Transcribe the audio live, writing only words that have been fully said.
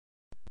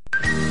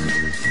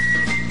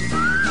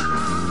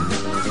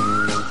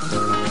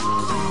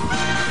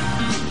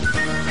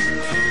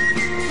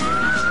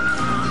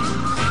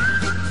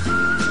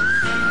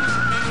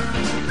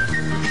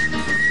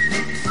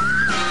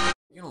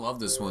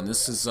this one.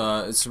 This is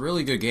it's a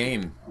really good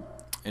game,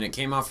 and it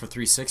came out for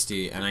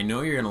 360, and I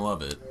know you're gonna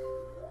love it.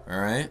 All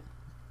right.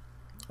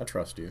 I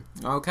trust you.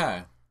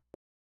 Okay.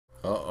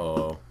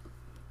 Uh-oh.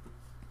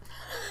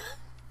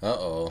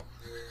 Uh-oh.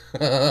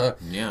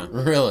 Yeah.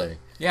 Really?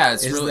 Yeah,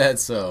 it's Is really that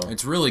so?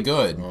 It's really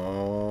good.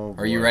 Oh,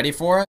 boy. Are you ready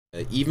for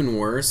it? Even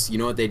worse, you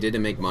know what they did to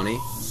make money?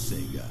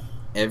 Sega.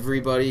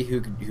 Everybody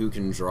who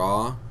can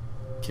draw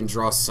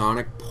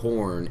Sonic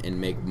porn and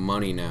make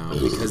money now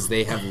because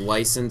they have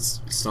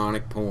licensed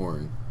Sonic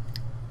porn.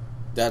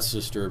 That's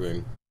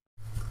disturbing.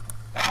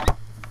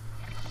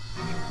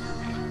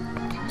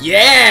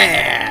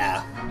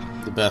 Yeah!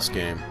 The best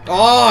game.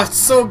 Oh, it's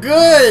so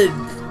good!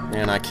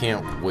 Man, I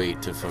can't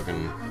wait to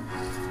fucking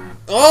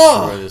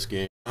Oh! enjoy this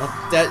game.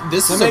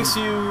 This This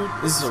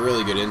is a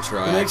really good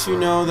intro. It makes you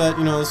know that,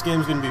 this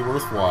game's gonna be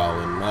worthwhile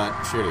and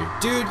not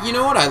shitty. Dude, you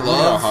know what I Look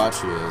how love? hot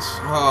she is.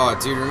 Oh,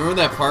 dude, remember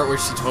that part where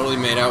she totally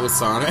made out with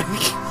Sonic?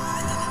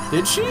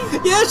 Did she?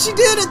 Yeah, she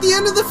did at the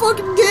end of the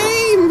fucking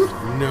game!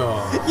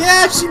 No.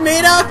 Yeah, she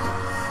made out.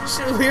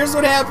 Here's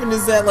what happened: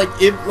 is that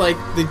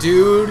the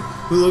dude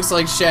who looks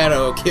like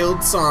Shadow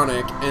killed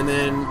Sonic, and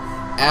then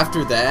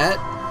after that,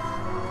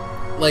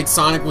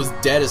 Sonic was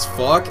dead as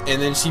fuck, and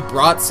then she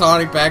brought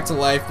Sonic back to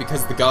life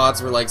because the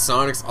gods were like,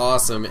 Sonic's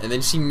awesome, and then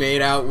she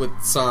made out with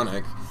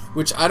Sonic,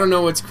 which I don't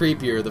know what's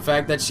creepier: the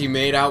fact that she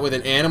made out with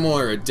an animal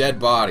or a dead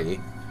body.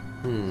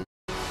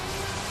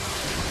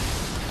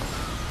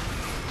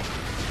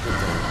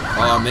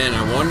 Oh man,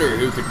 I wonder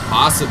who could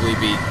possibly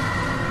be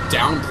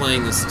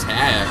downplaying this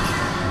attack.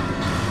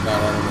 God,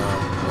 I don't know.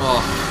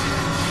 Oh,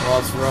 Well,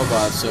 it's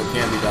robots, so it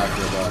can't be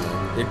Dr.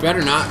 Robotnik. it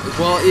better not.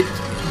 Well,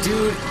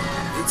 dude,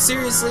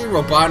 seriously,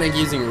 Robotnik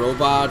using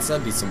robots,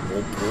 that'd be some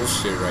old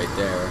bullshit right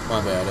there.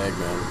 My bad,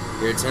 Eggman.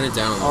 Here, turn it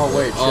down a little Oh, bit.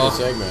 wait, shit, it's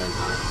Eggman.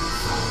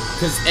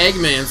 Because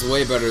Eggman's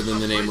way better than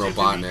the name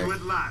Robotnik.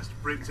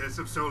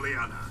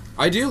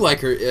 I do like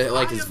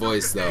his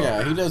voice, though.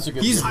 Yeah, he does a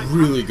good He's job.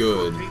 really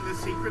good.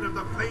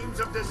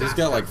 He's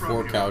got like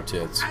 4 cow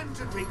tits.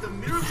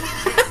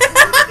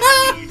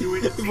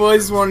 I've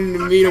always wanted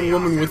to meet a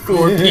woman with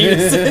 4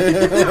 penises.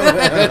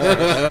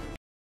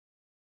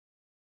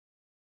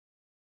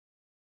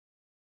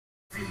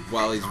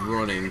 While he's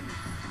running.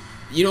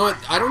 You know what?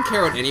 I don't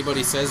care what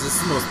anybody says. This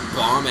is the most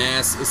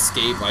bomb-ass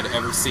escape I'd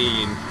ever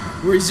seen.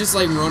 Where he's just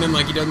running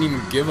like he doesn't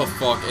even give a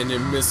fuck, and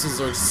then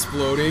missiles are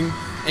exploding.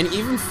 And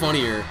even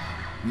funnier,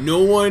 no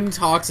one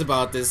talks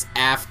about this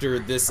after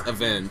this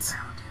event.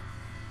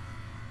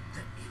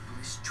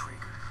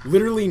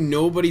 Literally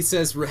nobody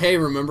says, hey,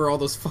 remember all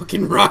those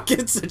fucking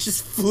rockets that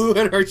just flew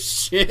at our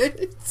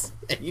shit?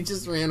 And he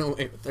just ran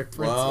away with their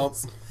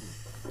princess.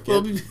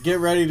 Well, get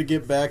ready to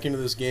get back into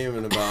this game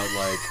in about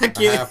a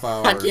half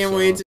hour. I can't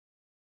wait to...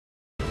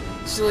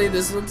 Actually,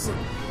 this looks...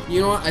 You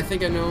know what? I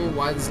think I know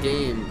why this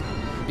game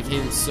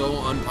became so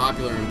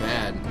unpopular and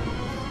bad.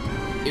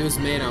 It was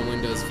made on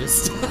Windows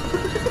Vista.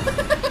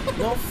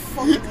 No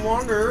fucking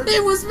wonder.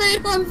 It was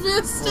made on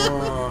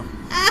Vista.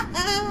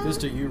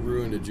 Vista, you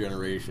ruined a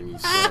generation, you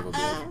son of a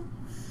bitch.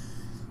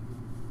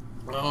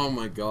 Oh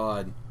my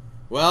god.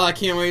 Well, I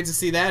can't wait to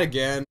see that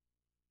again.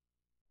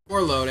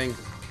 More loading.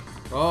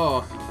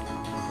 Oh,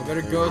 I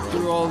better go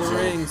through all the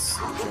rings.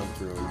 Jump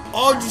through them.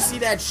 Oh, did you see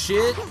that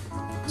shit?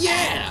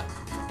 Yeah!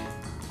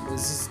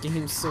 This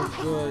game's so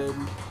good.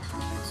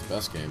 It's the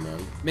best game, man.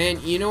 Man,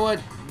 you know what?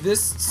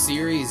 This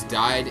series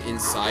died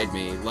inside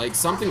me.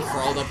 Something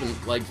crawled up and,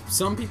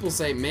 some people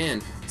say,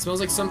 man, it smells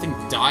like something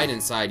died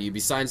inside you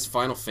besides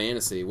Final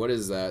Fantasy. What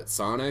is that,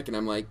 Sonic? And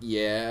I'm like,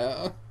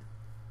 yeah.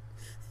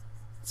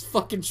 It's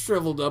fucking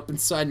shriveled up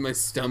inside my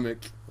stomach.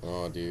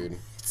 Oh, dude.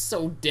 It's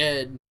so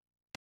dead.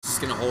 Just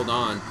gonna hold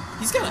on.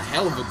 He's got a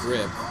hell of a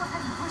grip.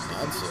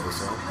 I'd say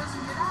so.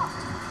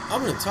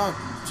 I'm gonna talk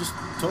just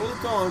totally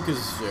calm because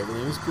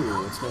everything is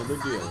cool. It's no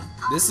big deal.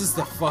 This is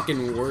the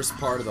fucking worst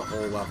part of the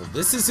whole level.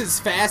 This is as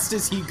fast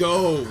as he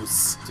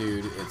goes.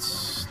 Dude,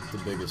 it's the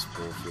biggest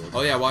bullshit.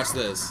 Oh yeah, watch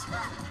this.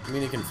 I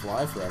mean, he can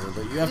fly forever,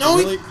 but you have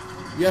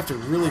to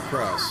really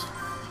press.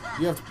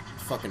 You have to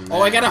fucking mash.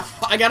 Oh, I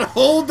gotta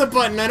hold the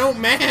button. I don't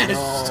mash.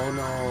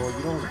 No,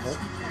 you don't hold.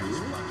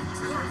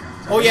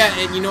 Oh yeah,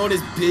 and you know what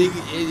his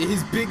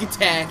big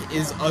attack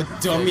is a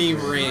dummy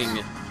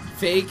ring.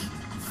 Fake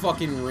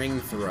fucking ring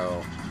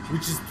throw.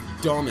 Which is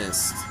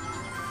dumbest.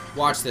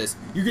 Watch this.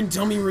 You can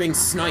dummy ring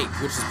snipe,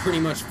 which is pretty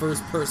much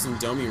first person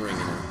dummy ringing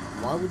her.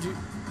 Why would you?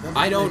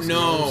 I don't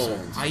know. No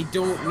sense. I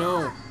don't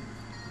know.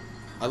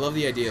 I love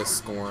the idea of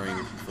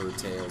scoring for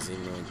Tails,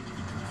 even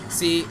though...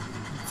 See,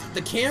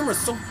 the camera's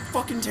so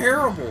fucking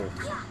terrible.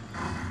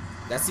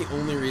 That's the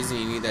only reason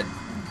you need that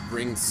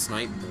ring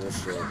snipe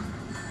bullshit.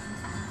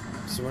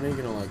 So when are you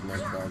gonna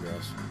make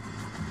progress?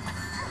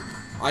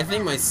 I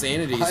think my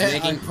sanity is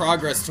making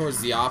progress towards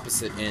the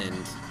opposite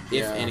end,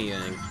 if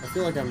anything. I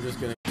feel like I'm just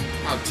gonna.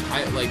 How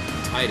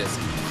Titus.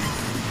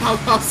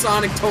 How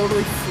Sonic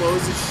totally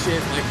flows his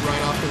shit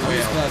right off the I'm rail.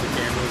 just glad the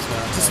camera's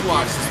not. Just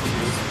watch.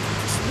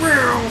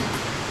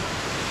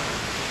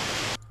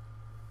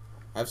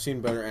 I've seen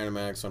better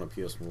animatics on a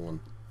PS1.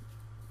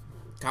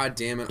 God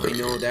damn it! I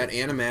know that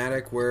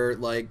animatic where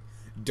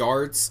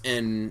Dart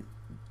and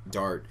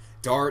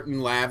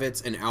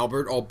Lavitz and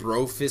Albert all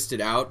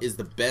bro-fisted out is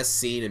the best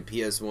scene in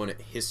PS1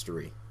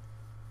 history.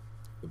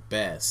 The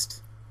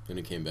best. Then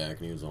he came back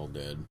and he was all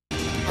dead.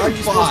 How are you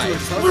supposed to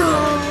recover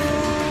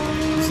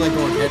that? He's like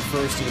going head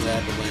first into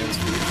that, the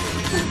landscape.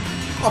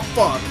 Oh,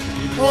 fuck.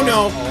 Oh,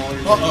 no.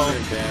 Uh-oh.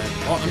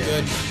 Oh, I'm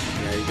good.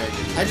 Yeah, you gotta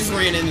get I just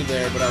ran into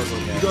there, but I was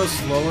okay. You go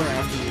slower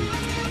after you...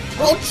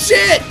 Oh,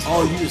 shit!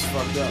 Oh, you just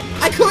fucked up,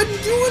 man. I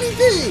couldn't do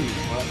anything!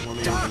 Well,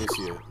 let me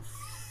see it.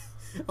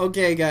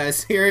 Okay,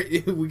 guys, here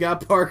we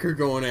got Parker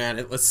going at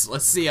it. Let's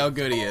see how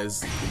good he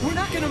is. We're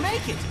not gonna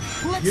make it.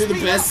 You're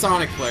the best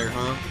Sonic player,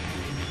 huh?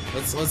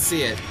 Let's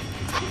see it.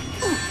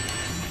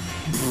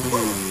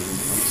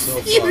 So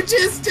You fucked.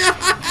 just died.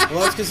 Well,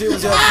 that's because it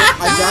was at...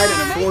 I died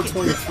at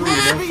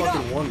 423. No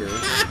fucking wonder. You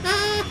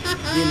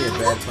gave me a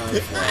bad time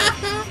fly.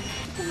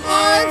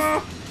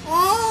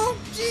 Oh,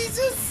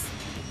 Jesus!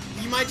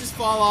 You might just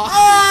fall off.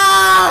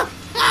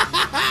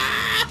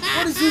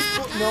 What is this?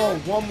 No,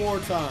 one more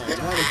time.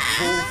 That is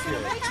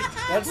bullshit.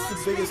 That's the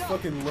biggest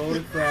fucking load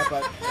of crap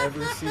I've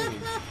ever seen.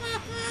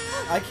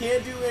 I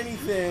can't do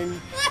anything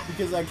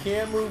because I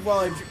can't move while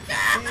I... See,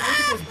 look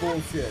at this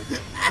bullshit.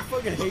 I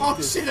fucking hate Oh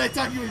this. shit, I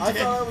thought you were I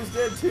dead. thought I was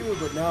dead too,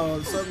 but now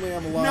suddenly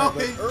I'm alive. No,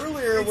 but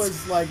earlier it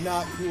was like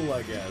not cool,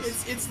 I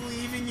guess. It's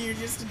leaving you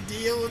just to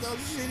deal with how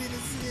shitty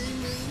this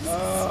game is.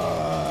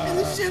 Uh, And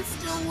the shit's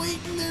still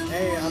waiting there for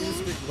hey, I'm you.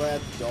 just glad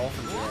the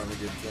Dolphins are having a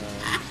good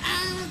time.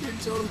 They're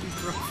totally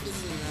broken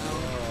out.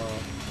 Oh.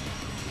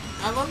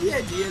 I love the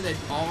idea that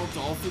all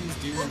Dolphins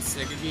do in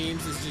Sega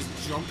games is just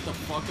jump the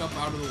fuck up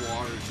out of the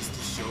water just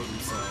to show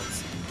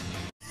themselves.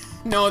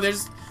 No,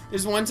 there's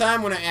one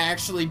time when I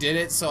actually did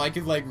it so I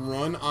could like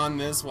run on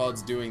this while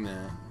it's doing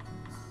that.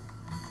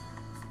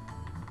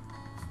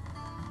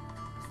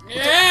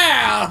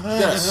 Yeah! You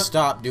gotta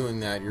stop doing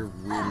that. You're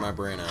weirding my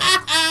brain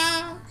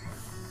out.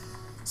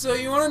 So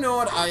you want to know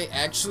what I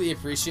actually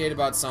appreciate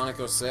about Sonic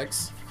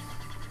 06?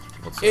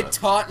 What's It that?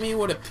 taught me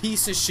what a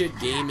piece of shit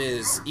game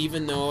is,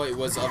 even though it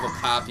was of a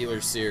popular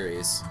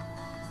series.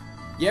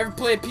 You ever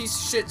play a piece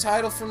of shit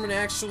title from an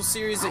actual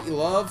series that you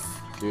love?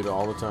 Dude,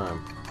 all the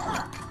time.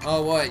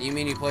 Oh, what? You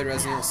mean you played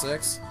Resident Evil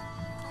 6?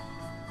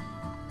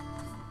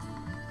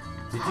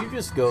 Did you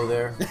just go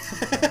there?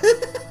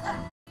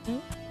 I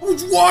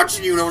was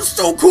watching you, that was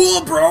so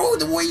cool, bro!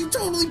 The way you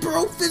totally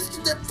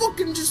bro-fisted that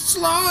fucking just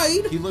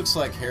slide! He looks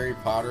like Harry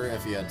Potter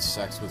if he had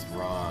sex with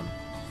Ron.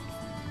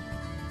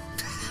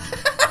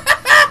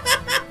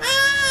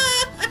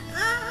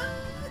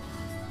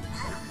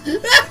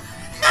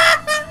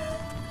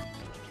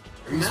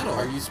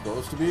 Are you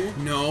supposed to be?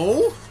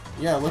 No?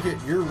 Yeah, look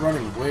at, you're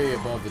running way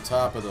above the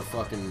top of the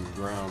fucking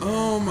ground.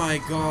 Oh my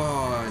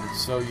god.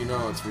 So you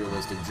know it's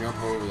realistic. Jump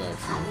over that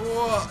shit.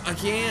 Whoa, I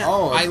can't.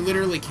 Oh, I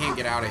literally can't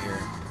get out of here.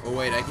 Oh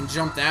wait, I can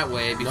jump that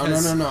way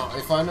because... No.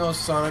 If I know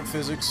Sonic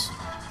physics,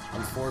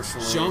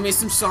 unfortunately... Show me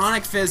some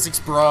Sonic physics,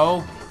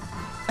 bro.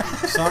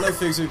 Sonic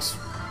physics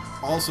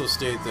also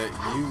state that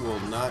you will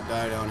not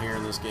die down here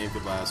and this game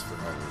could last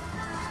forever.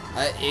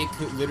 It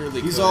could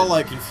literally. He's all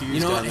like confused. You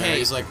know what? down there. Hey,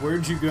 he's like,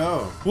 "Where'd you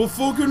go? well,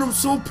 fucking, I'm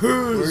so pissed.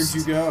 Where'd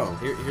you go?"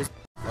 Here's.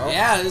 Oh.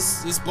 Yeah,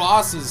 this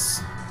boss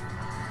is.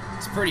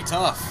 It's pretty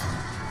tough.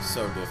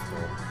 So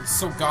difficult. It's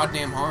so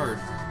goddamn hard.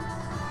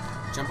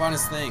 Jump on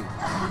his thing.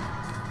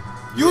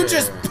 You Yeah.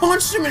 just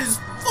punched him in his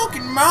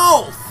fucking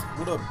mouth.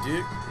 What up,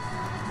 dick?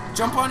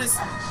 Jump on his.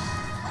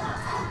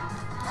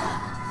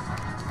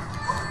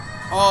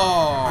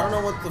 Oh. I don't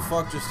know what the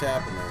fuck just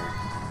happened there.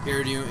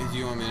 Here, do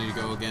you want me to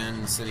go again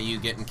instead of you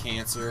getting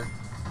cancer?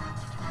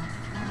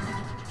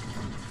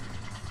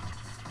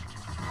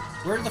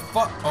 Where the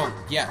fuck? Oh,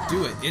 yeah,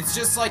 do it. It's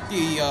just like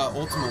the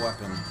ultimate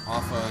weapon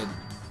off of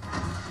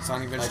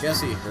Sonic Adventure. I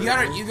guess he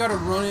hurt me. You gotta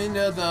run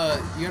into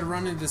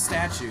the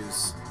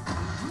statues.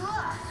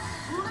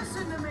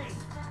 Listen to me.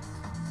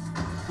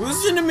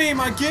 Listen to me,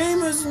 my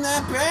game isn't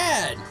that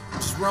bad.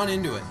 Just run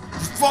into it.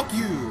 Just fuck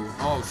you.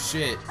 Oh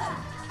shit.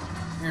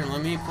 Here,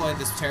 let me play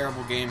this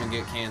terrible game and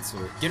get cancer.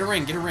 Get a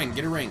ring, get a ring,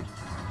 get a ring.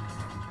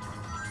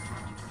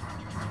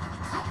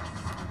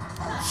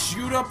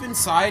 Shoot up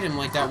inside him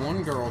like that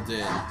one girl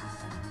did.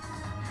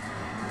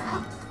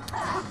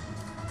 Oh,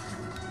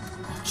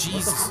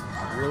 Jesus.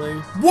 Really?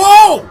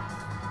 Whoa!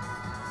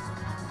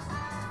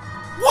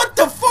 What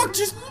the fuck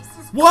just...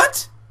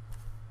 What?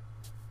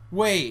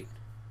 Wait.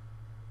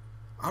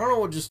 I don't know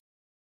what just...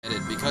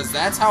 Because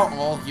that's how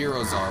all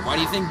heroes are. Why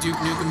do you think Duke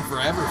Nukem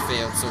Forever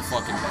failed so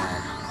fucking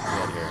bad? He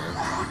had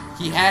hair.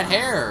 He had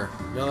hair.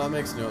 No, that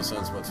makes no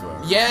sense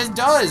whatsoever. Yeah, it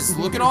does.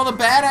 Look at all the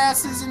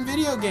badasses in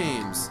video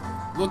games.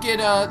 Look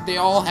at, they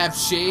all have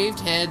shaved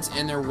heads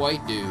and they're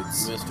white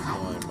dudes. Missed a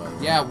coin, by the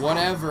way. Yeah,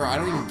 whatever. I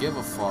don't even give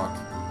a fuck.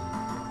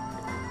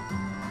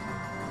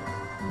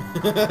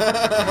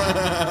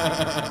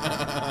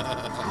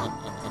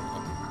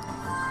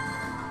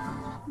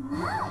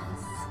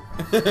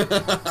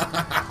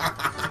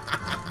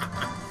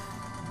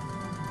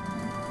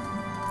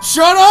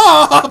 Shut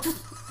up!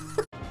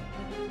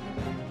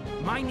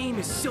 My name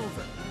is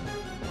Silver.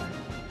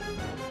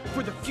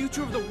 For the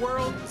future of the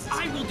world,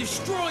 I will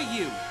destroy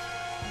you.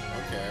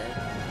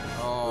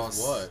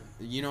 What?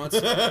 You know,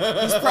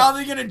 he's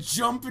probably gonna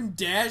jump and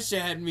dash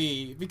at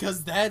me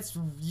because that's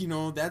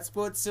that's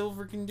what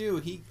Silver can do.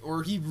 He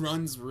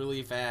runs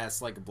really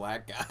fast like a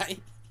black guy.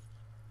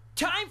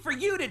 Time for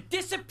you to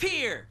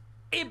disappear,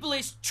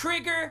 Iblis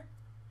Trigger.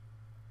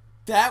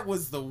 That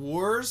was the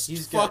worst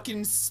He's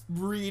fucking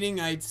reading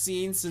I'd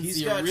seen since He's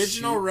the got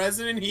original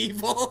Resident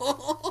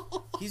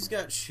Evil. He's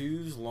got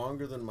shoes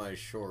longer than my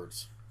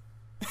shorts.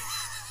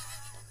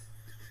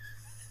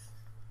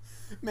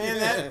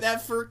 Man,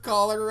 that fur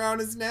collar around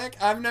his neck,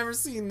 I've never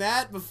seen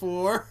that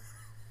before.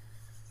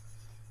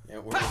 Yeah,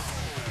 what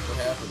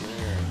happened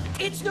there?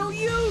 It's no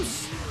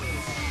use.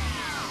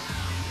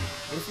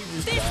 What if you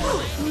just This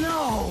died? will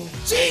no.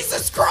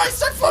 Jesus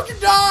Christ, I fucking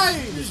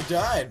died! You just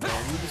died,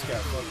 man. You just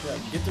got fucked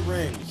up. Get the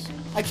rings.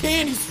 I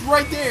can't, he's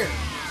right there.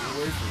 Get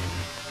away from him.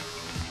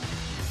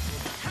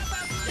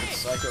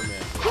 Psycho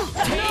Man.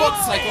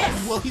 Fuck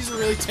Psycho. Well, he's a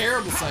really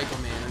terrible Psycho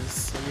Man.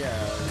 So yeah,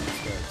 I'm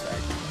just gonna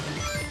attack you.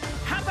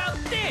 How about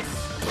this?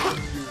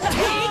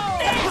 Take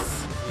this.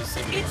 He's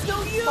thinking It's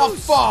no use. Oh,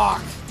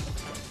 fuck!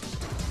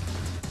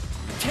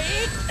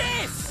 Take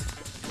this.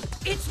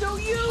 It's no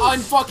use. I'm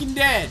fucking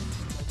dead.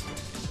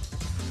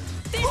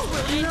 This will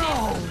end it.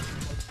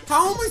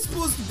 How am I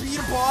supposed to beat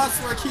a boss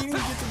where I can't even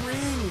get the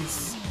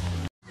rings?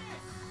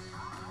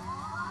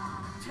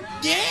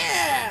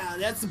 Yeah!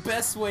 That's the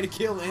best way to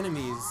kill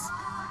enemies.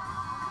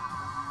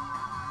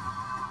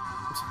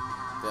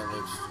 that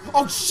looks.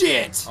 Oh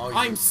shit! Oh,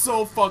 I'm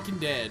so fucking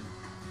dead.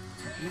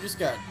 You just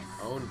got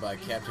owned by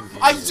Captain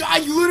Ginyu. I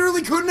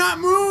literally could not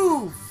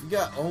move! You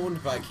got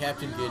owned by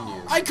Captain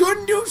Ginyu. I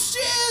couldn't do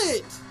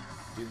shit!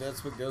 Dude,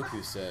 that's what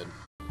Goku said.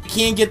 I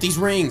can't get these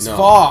rings. No.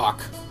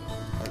 Fuck!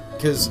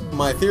 Because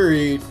my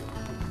theory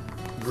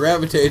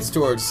gravitates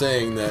towards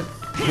saying that,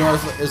 you know,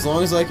 as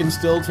long as I can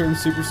still turn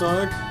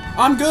supersonic,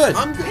 I'm good.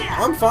 I'm good.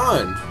 I'm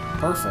fine.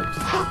 Perfect.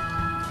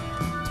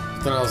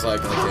 But then I was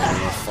like, okay,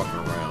 I'm not fucking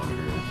around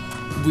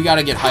here. We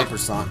gotta get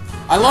Hypersonic.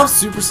 I love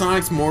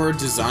Supersonic's more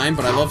design,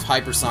 but I love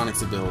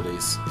Hypersonic's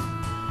abilities.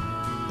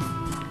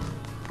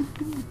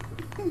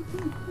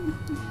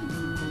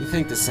 You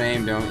think the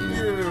same, don't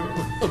you?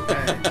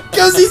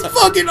 Because he's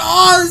fucking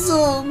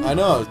awesome! I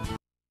know.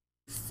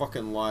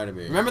 Fucking lie to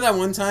me. Remember that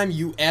one time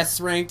you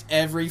S-ranked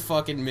every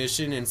fucking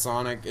mission in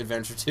Sonic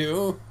Adventure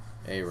 2?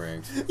 A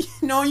rank.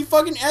 No, you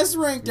fucking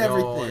S-ranked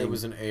everything. No, it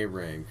was an A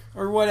rank.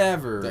 Or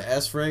whatever. The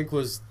S rank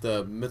was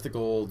the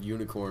mythical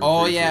unicorn.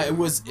 Oh creature. yeah, it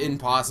was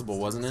impossible,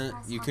 wasn't it?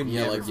 You couldn't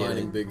Yeah, never like get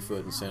finding it.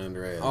 Bigfoot in San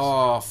Andreas.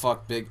 Oh,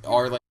 fuck big...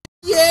 Or like...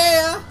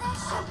 Yeah!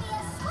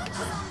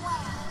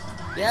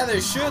 Yeah,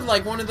 there should,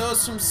 like one of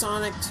those from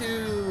Sonic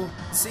 2.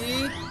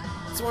 See?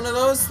 It's one of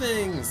those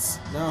things.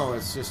 No,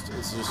 it's just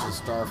a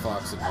Star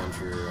Fox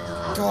adventure.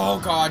 Oh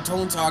god,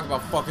 don't talk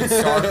about fucking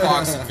Star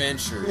Fox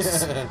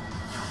Adventures.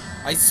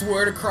 I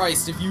swear to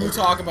Christ, if you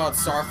talk about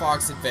Star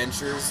Fox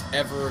Adventures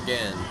ever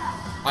again,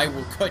 I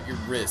will cut your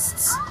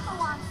wrists.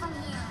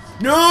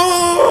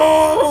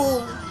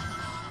 No!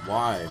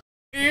 Why?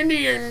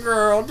 Indian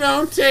girl,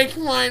 don't take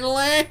my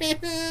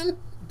land.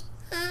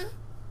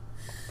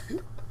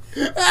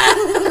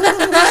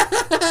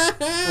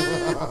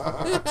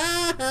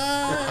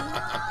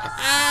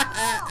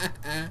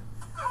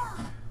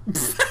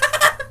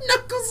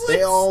 Knuckles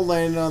They all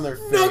landed on their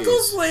face.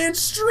 Knuckles lands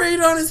straight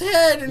on his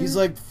head, and He's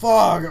like,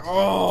 fuck,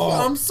 oh.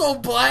 I'm so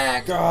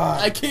black.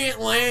 God. I can't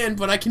land,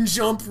 but I can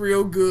jump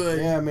real good.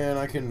 Yeah, man,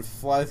 I can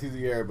fly through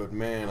the air, but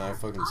man, I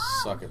fucking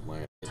suck at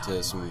landing.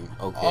 To some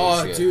okay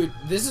Oh, shit. dude,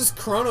 this is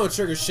Chrono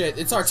Trigger shit.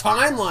 It's our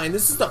timeline.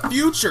 This is the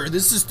future.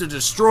 This is the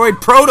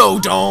destroyed Proto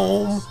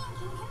Dome.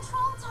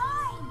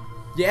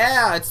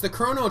 Yeah, it's the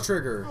Chrono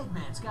Trigger.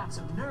 Eggman's got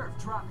some nerve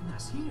dropping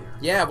us here.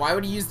 Yeah, why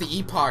would he use the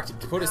Epoch to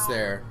put us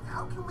there?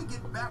 How can we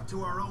get back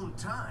to our own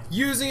time?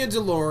 Using a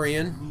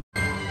DeLorean.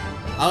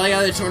 I like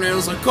how the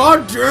tornado's like,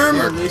 God damn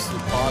Yeah, it! at least he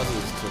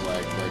pauses to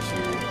like let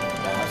you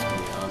bask in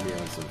the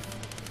ambiance of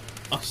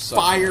A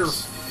fire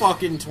suckness.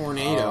 fucking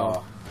tornado.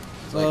 Oh.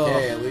 It's like,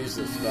 hey, at least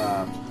it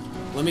stopped.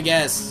 Let me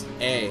guess.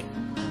 A.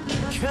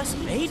 Just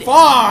made it.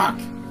 Fuck!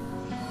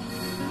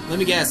 Let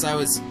me guess. I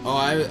was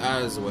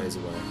a ways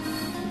away.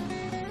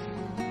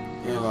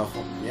 Yeah, well,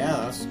 yeah,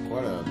 that's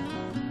quite a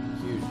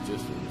huge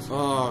distance.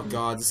 Oh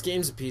god, this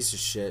game's a piece of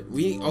shit.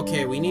 We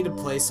need to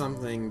play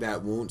something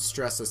that won't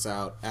stress us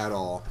out at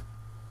all.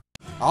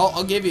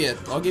 I'll give you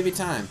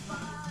time.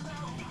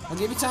 I'll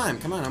give you time.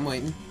 Come on, I'm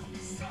waiting.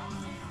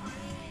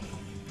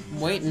 I'm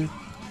waiting.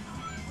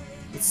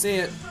 Let's see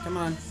it. Come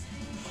on.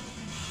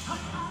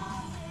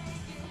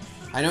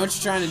 I know what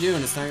you're trying to do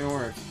and it's not gonna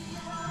work.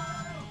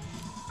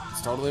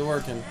 It's totally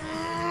working.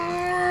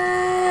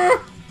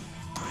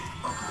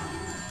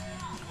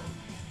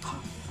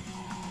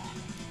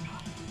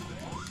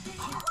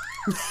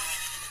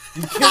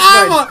 You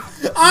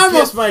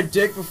kissed my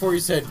dick before you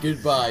said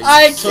goodbye. You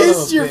I son of a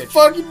kissed your bitch.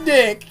 fucking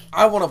dick.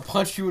 I want to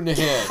punch you in the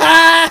head.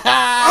 Ha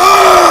ha!